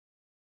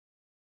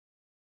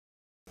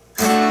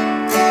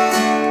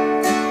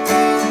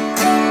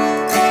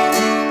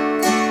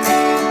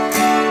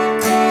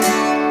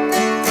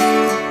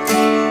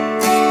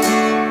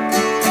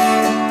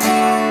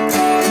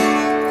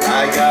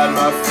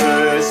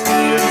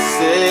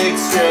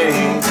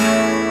string,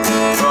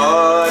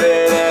 bought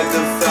it at the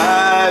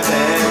 5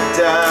 and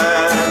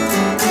dime,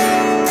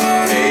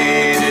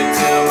 played it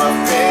till my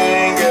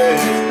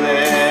fingers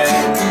bled.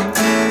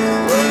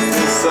 Was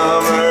the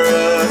summer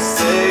of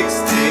 '69.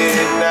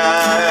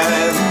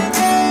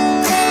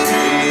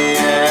 We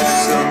and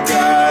some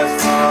guys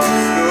from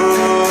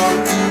school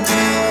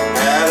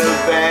had a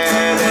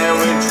band and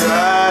we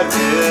tried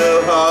real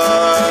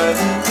hard.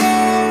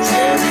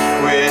 Jerry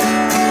quit,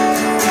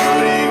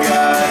 Jody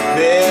got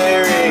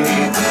married.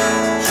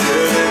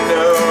 Should've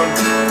known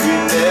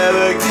we'd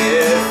never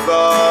get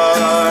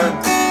far.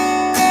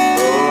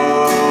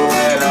 Oh,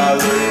 when I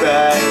look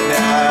back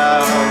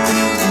now,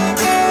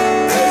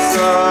 that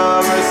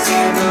summer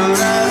seemed to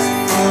last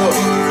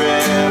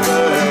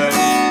forever.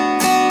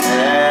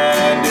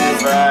 And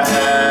if I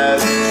had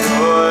a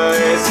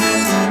choice,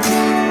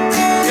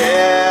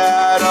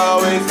 yeah, I'd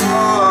always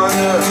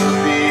wanna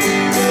be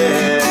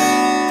there.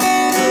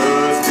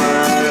 Those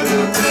were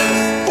the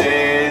best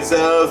days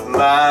of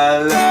my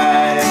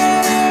life.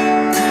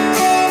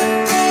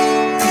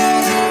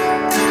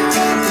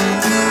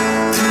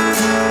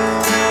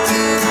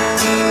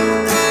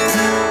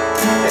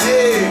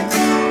 Hey,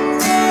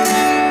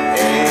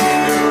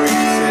 ain't no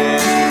reason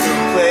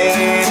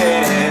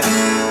complaining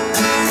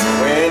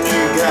when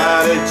you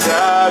got a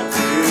job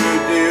to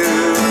do.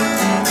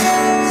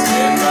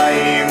 Spend my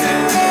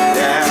evenings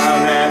down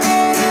at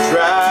the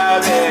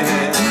drive-in,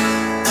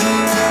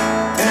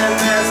 and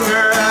that's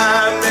where I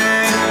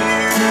met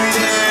you,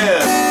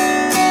 yeah.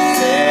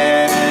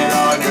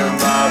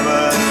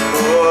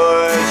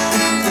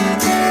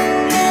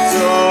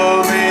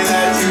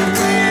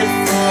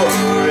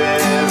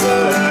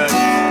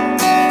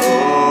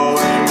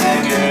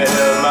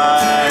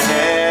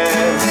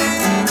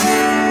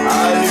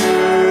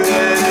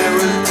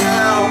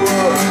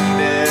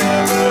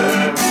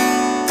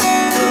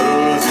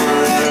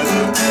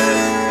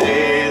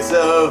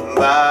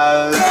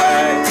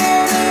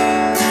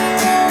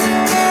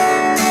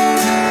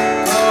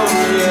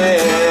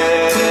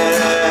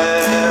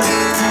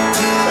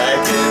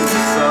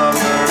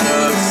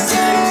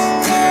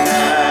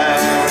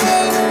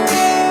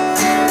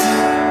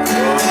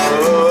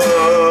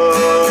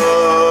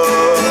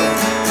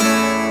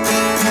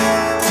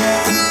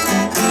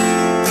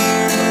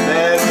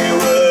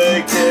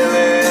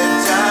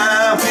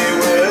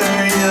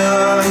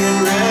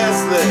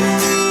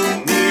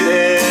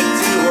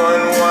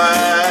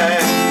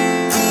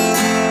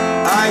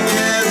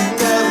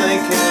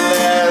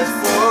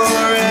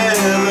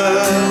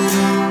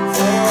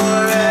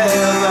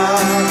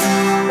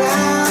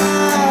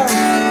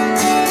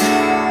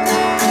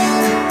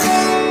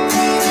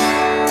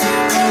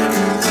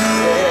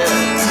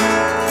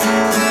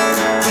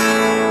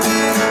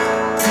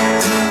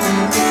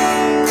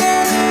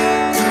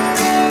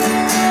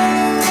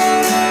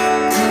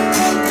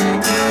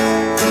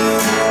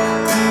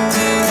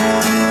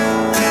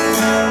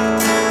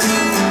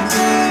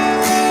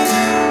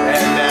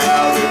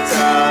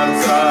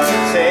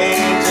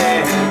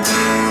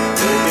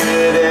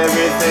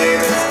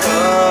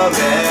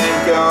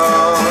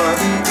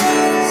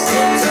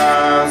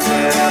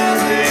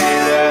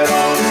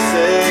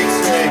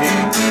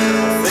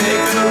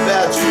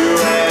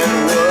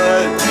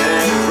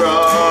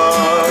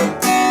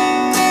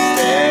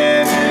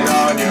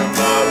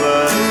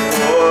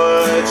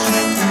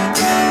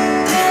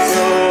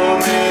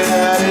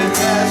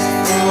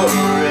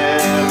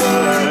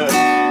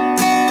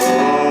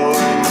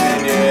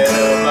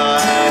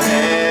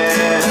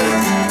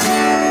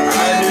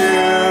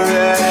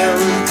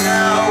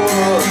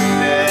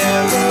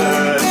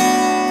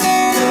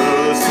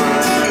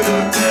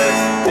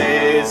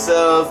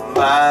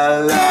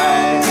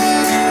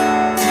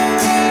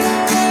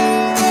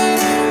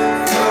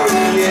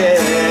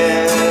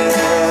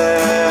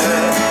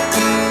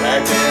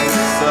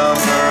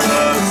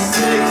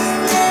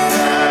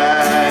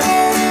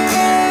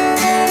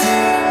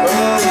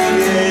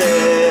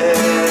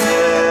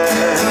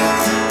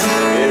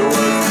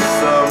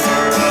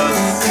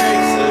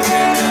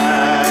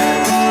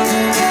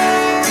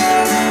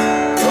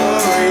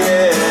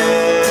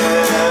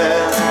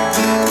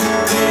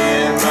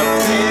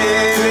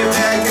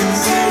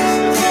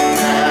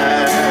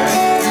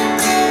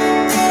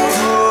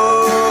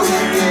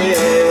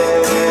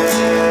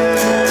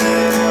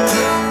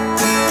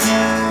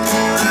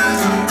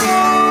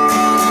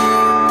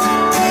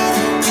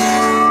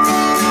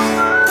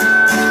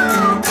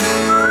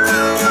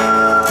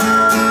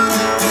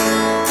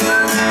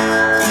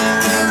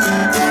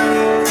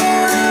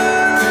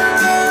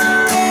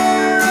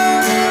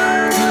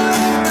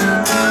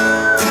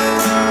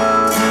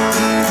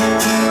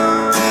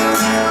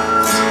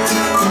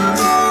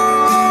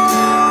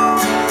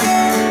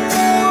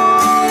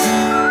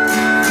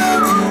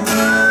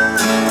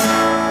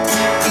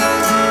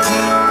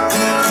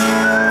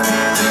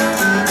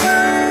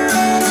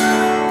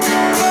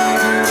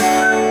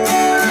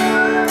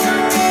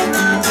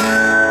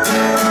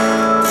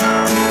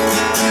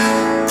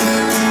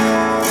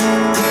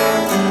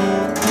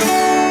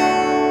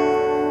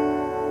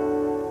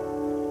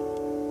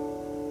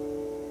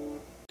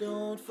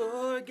 don't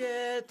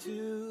forget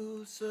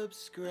to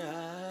subscribe.